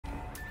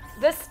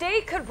The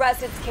state could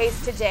rest its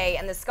case today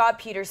in the Scot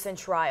Peterson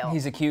trial.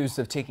 He's accused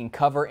of taking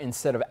cover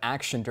instead of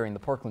action during the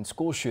Parkland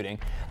school shooting.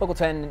 Local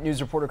 10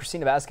 News reporter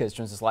Christina Vasquez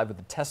joins us live with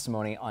the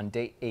testimony on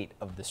day 8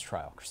 of this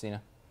trial.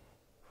 Christina.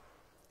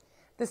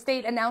 The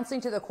state announcing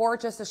to the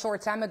court just a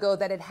short time ago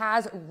that it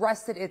has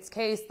rested its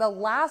case. The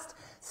last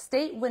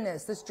state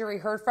witness this jury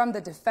heard from, the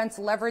defense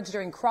leveraged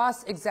during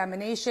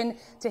cross-examination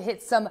to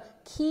hit some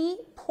key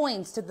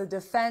points to the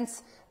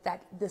defense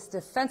that this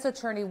defense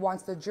attorney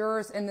wants the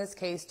jurors in this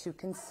case to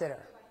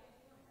consider.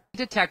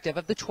 Detective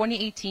of the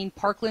 2018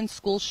 Parkland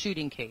school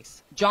shooting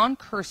case, John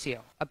Curcio,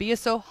 a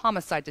BSO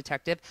homicide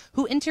detective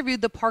who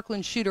interviewed the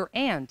Parkland shooter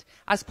and,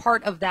 as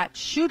part of that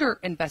shooter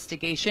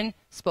investigation,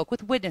 spoke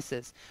with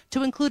witnesses,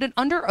 to include an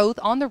under oath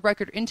on the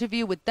record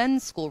interview with then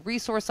school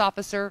resource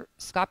officer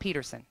Scot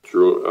Peterson.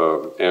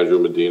 Andrew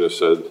Medina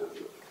said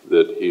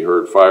that he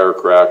heard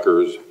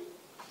firecrackers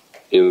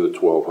in the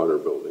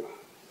 1200 building.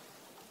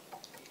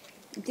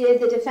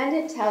 Did the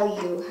defendant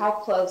tell you how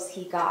close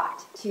he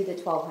got to the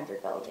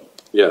 1200 building?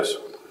 Yes.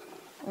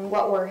 And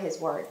what were his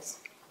words?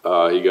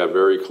 He got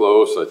very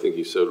close. I think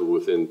he said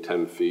within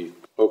 10 feet.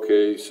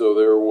 Okay, so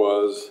there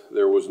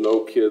was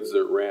no kids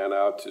that ran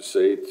out to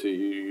say to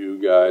you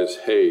guys,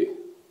 hey,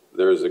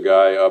 there's a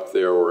guy up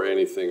there or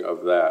anything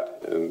of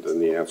that, and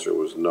the answer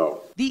was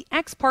no. The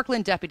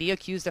ex-Parkland deputy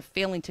accused of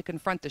failing to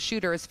confront the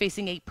shooter is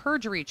facing a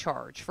perjury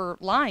charge for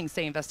lying,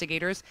 say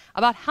investigators,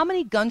 about how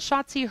many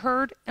gunshots he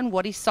heard and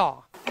what he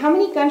saw. How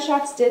many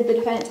gunshots did the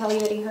defendant tell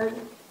you that he heard?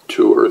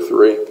 2 or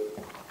 3.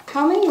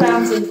 How many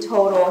rounds in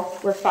total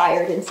were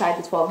fired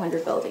inside the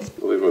 1200 building? I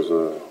believe it was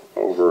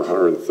over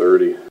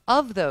 130.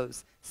 Of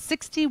those,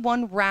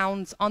 61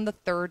 rounds on the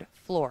 3rd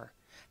floor.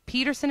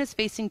 Peterson is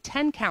facing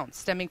 10 counts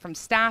stemming from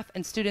staff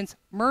and students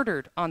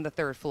murdered on the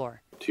 3rd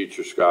floor.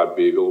 Teacher Scott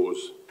Beagle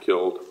was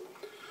killed.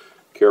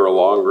 Carol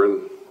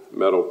Longren,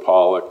 Meadow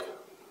Pollock,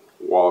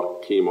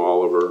 Joaquim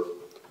Oliver,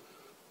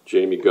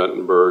 Jamie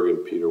Guttenberg,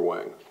 and Peter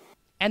Wang.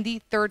 And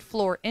the 3rd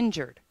floor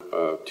injured.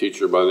 A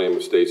teacher by the name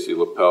of Stacy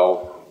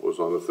Lapel was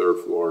on the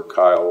 3rd floor.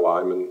 Kyle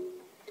Lyman,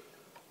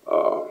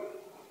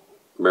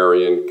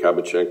 Marion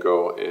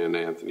Kabachenko, and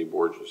Anthony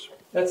Borges.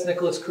 That's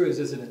Nicholas Cruz,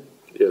 isn't it?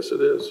 Yes,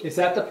 it is. Is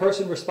that the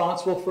person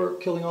responsible for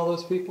killing all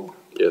those people?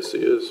 Yes, he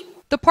is.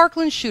 The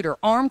Parkland shooter,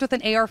 armed with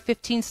an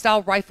AR-15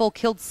 style rifle,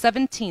 killed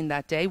 17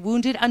 that day,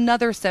 wounded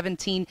another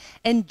 17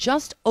 in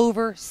just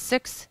over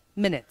 6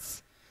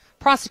 minutes.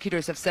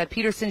 Prosecutors have said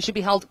Peterson should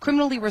be held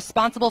criminally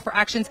responsible for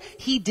actions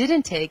he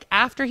didn't take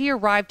after he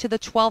arrived to the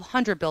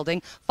 1200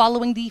 building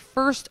following the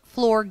 1st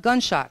floor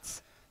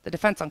gunshots. The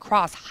defense on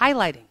cross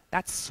highlighting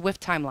that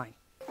swift timeline.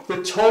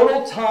 The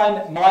total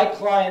time my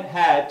client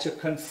had to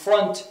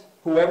confront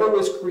whoever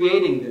was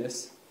creating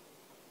this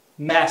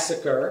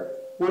massacre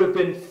would have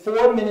been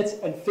 4 minutes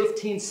and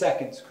 15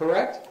 seconds,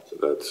 correct?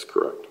 That's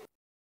correct.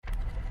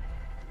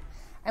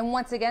 And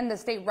once again, the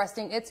state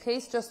resting its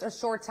case just a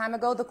short time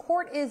ago. The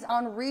court is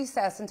on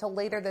recess until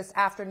later this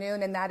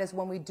afternoon, and that is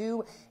when we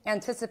do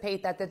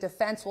anticipate that the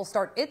defense will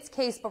start its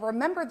case. But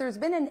remember, there's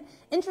been an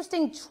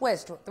interesting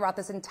twist throughout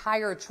this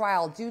entire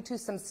trial due to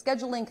some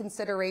scheduling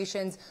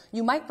considerations.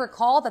 You might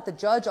recall that the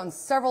judge on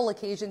several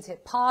occasions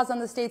hit pause on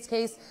the state's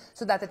case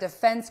so that the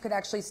defense could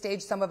actually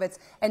stage some of its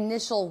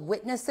initial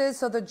witnesses.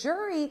 So the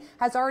jury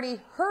has already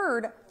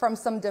heard from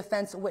some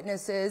defense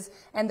witnesses,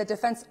 and the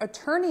defense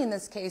attorney in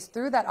this case,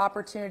 through that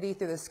opportunity,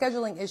 through the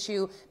scheduling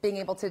issue, being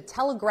able to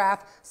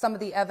telegraph some of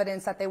the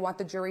evidence that they want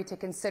the jury to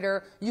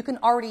consider. You can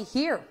already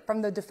hear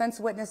from the defense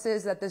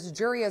witnesses that this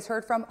jury has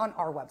heard from on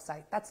our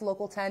website. That's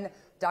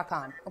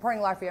local10.com.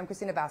 Reporting live for you, I'm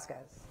Christina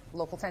Vasquez,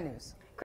 Local 10 News.